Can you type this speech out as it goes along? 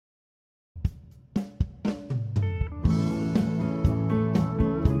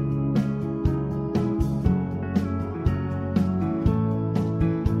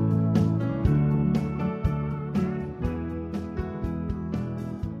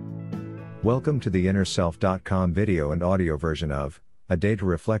Welcome to the InnerSelf.com video and audio version of A Day to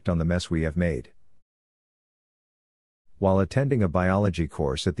Reflect on the Mess We Have Made. While attending a biology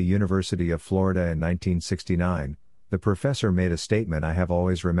course at the University of Florida in 1969, the professor made a statement I have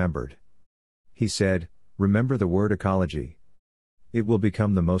always remembered. He said, "Remember the word ecology. It will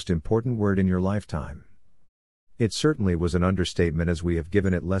become the most important word in your lifetime." It certainly was an understatement, as we have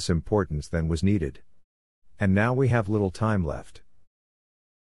given it less importance than was needed. And now we have little time left.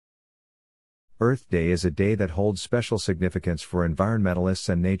 Earth Day is a day that holds special significance for environmentalists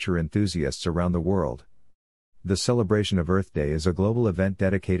and nature enthusiasts around the world. The celebration of Earth Day is a global event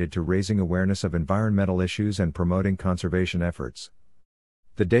dedicated to raising awareness of environmental issues and promoting conservation efforts.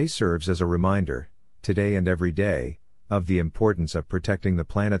 The day serves as a reminder, today and every day, of the importance of protecting the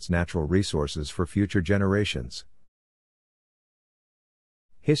planet's natural resources for future generations.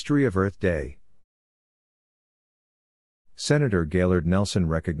 History of Earth Day. Senator Gaylord Nelson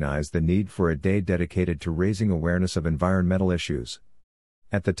recognized the need for a day dedicated to raising awareness of environmental issues.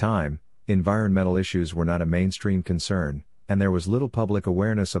 At the time, environmental issues were not a mainstream concern, and there was little public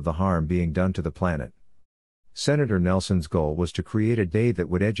awareness of the harm being done to the planet. Senator Nelson's goal was to create a day that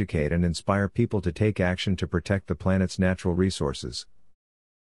would educate and inspire people to take action to protect the planet's natural resources.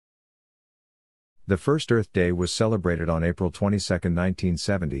 The first Earth Day was celebrated on April 22,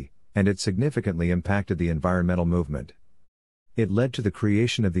 1970, and it significantly impacted the environmental movement. It led to the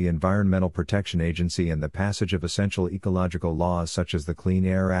creation of the Environmental Protection Agency and the passage of essential ecological laws such as the Clean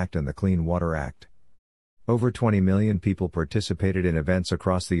Air Act and the Clean Water Act. Over 20 million people participated in events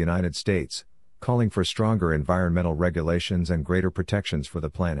across the United States, calling for stronger environmental regulations and greater protections for the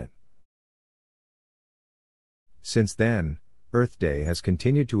planet. Since then, Earth Day has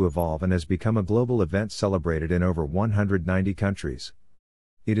continued to evolve and has become a global event celebrated in over 190 countries.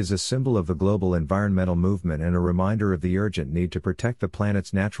 It is a symbol of the global environmental movement and a reminder of the urgent need to protect the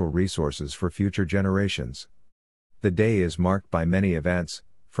planet's natural resources for future generations. The day is marked by many events,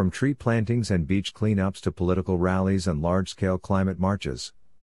 from tree plantings and beach cleanups to political rallies and large-scale climate marches.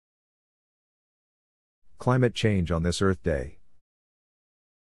 Climate change on this Earth Day.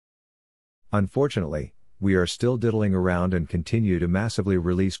 Unfortunately, we are still diddling around and continue to massively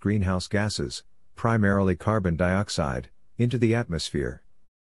release greenhouse gases, primarily carbon dioxide, into the atmosphere.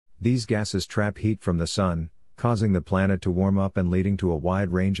 These gases trap heat from the sun, causing the planet to warm up and leading to a wide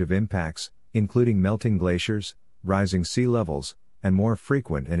range of impacts, including melting glaciers, rising sea levels, and more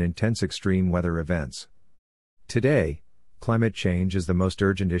frequent and intense extreme weather events. Today, climate change is the most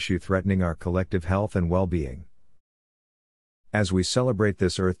urgent issue threatening our collective health and well-being. As we celebrate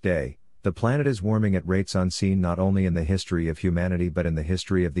this Earth Day, the planet is warming at rates unseen not only in the history of humanity but in the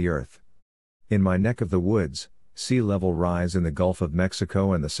history of the Earth. In my neck of the woods, sea level rise in the Gulf of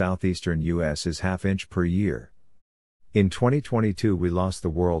Mexico and the southeastern U.S. is half-inch per year. In 2022 we lost the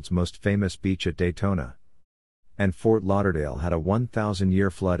world's most famous beach at Daytona. And Fort Lauderdale had a 1,000-year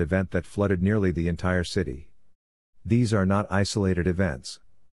flood event that flooded nearly the entire city. These are not isolated events.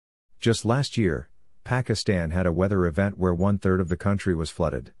 Just last year, Pakistan had a weather event where 1/3 of the country was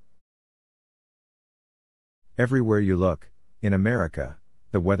flooded. Everywhere you look, in America,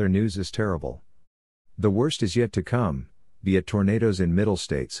 the weather news is terrible. The worst is yet to come, be it tornadoes in middle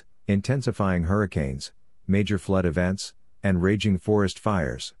states, intensifying hurricanes, major flood events, and raging forest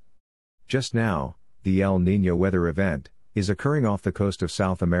fires. Just now, the El Niño weather event is occurring off the coast of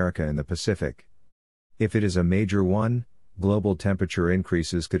South America in the Pacific. If it is a major one, global temperature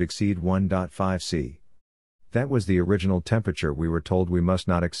increases could exceed 1.5 C. That was the original temperature we were told we must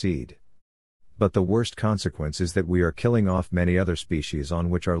not exceed. But the worst consequence is that we are killing off many other species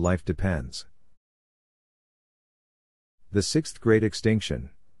on which our life depends. The sixth Great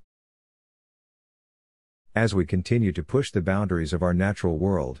Extinction. As we continue to push the boundaries of our natural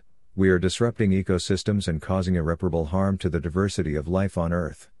world, we are disrupting ecosystems and causing irreparable harm to the diversity of life on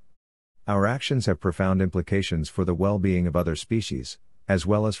Earth. Our actions have profound implications for the well-being of other species, as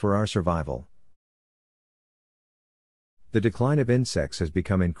well as for our survival. The decline of insects has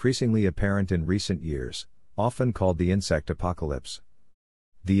become increasingly apparent in recent years, often called the insect apocalypse.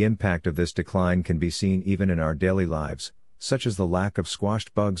 The impact of this decline can be seen even in our daily lives, such as the lack of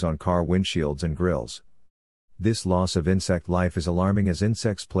squashed bugs on car windshields and grills. This loss of insect life is alarming as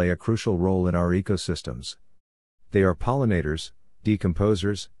insects play a crucial role in our ecosystems. They are pollinators,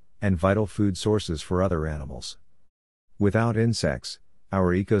 decomposers, and vital food sources for other animals. Without insects,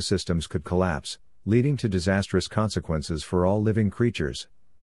 our ecosystems could collapse, leading to disastrous consequences for all living creatures.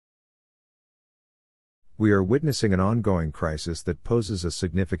 We are witnessing an ongoing crisis that poses a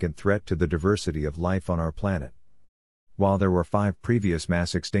significant threat to the diversity of life on our planet. While there were 5 previous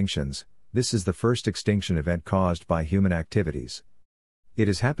mass extinctions, this is the first extinction event caused by human activities. It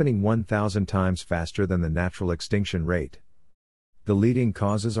is happening 1,000 times faster than the natural extinction rate. The leading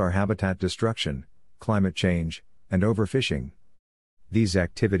causes are habitat destruction, climate change, and overfishing. These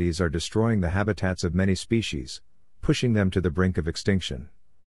activities are destroying the habitats of many species, pushing them to the brink of extinction.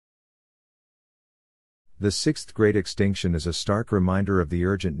 The sixth great extinction is a stark reminder of the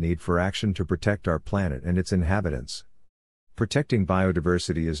urgent need for action to protect our planet and its inhabitants. Protecting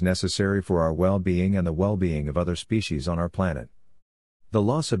biodiversity is necessary for our well-being and the well-being of other species on our planet. The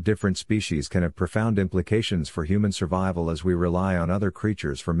loss of different species can have profound implications for human survival as we rely on other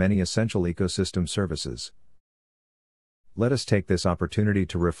creatures for many essential ecosystem services. Let us take this opportunity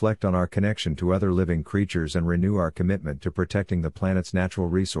to reflect on our connection to other living creatures and renew our commitment to protecting the planet's natural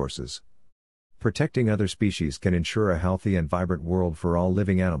resources. Protecting other species can ensure a healthy and vibrant world for all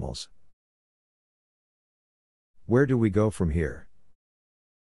living animals. Where do we go from here?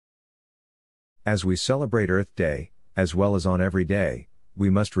 As we celebrate Earth Day, as well as on every day, we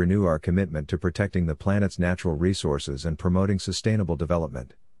must renew our commitment to protecting the planet's natural resources and promoting sustainable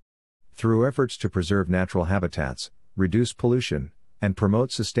development. Through efforts to preserve natural habitats, reduce pollution, and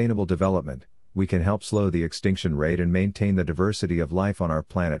promote sustainable development, we can help slow the extinction rate and maintain the diversity of life on our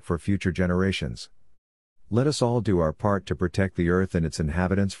planet for future generations. Let us all do our part to protect the Earth and its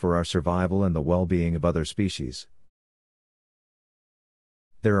inhabitants for our survival and the well-being of other species.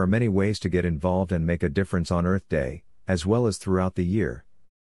 There are many ways to get involved and make a difference on Earth Day, as well as throughout the year.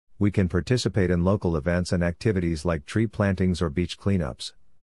 We can participate in local events and activities like tree plantings or beach cleanups.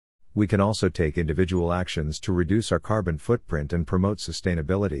 We can also take individual actions to reduce our carbon footprint and promote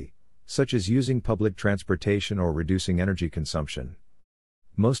sustainability, such as using public transportation or reducing energy consumption.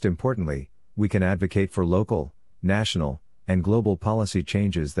 Most importantly, we can advocate for local, national, and global policy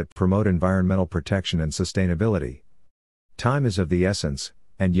changes that promote environmental protection and sustainability. Time is of the essence,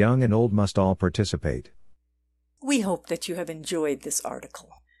 and young and old must all participate. We hope that you have enjoyed this article.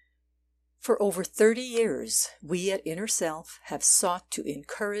 For over 30 years, we at Inner Self have sought to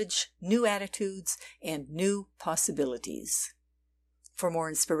encourage new attitudes and new possibilities. For more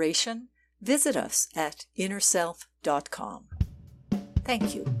inspiration, visit us at innerself.com.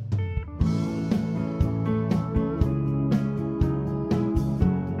 Thank you.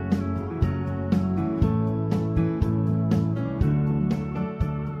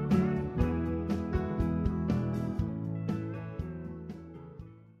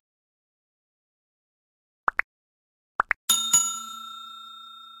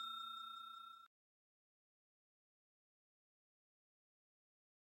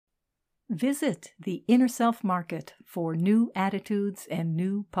 Visit the Inner Self Market for new attitudes and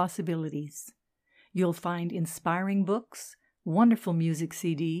new possibilities. You'll find inspiring books, wonderful music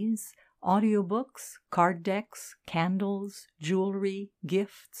CDs, audiobooks, card decks, candles, jewelry,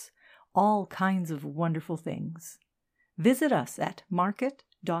 gifts, all kinds of wonderful things. Visit us at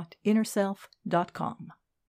market.innerself.com.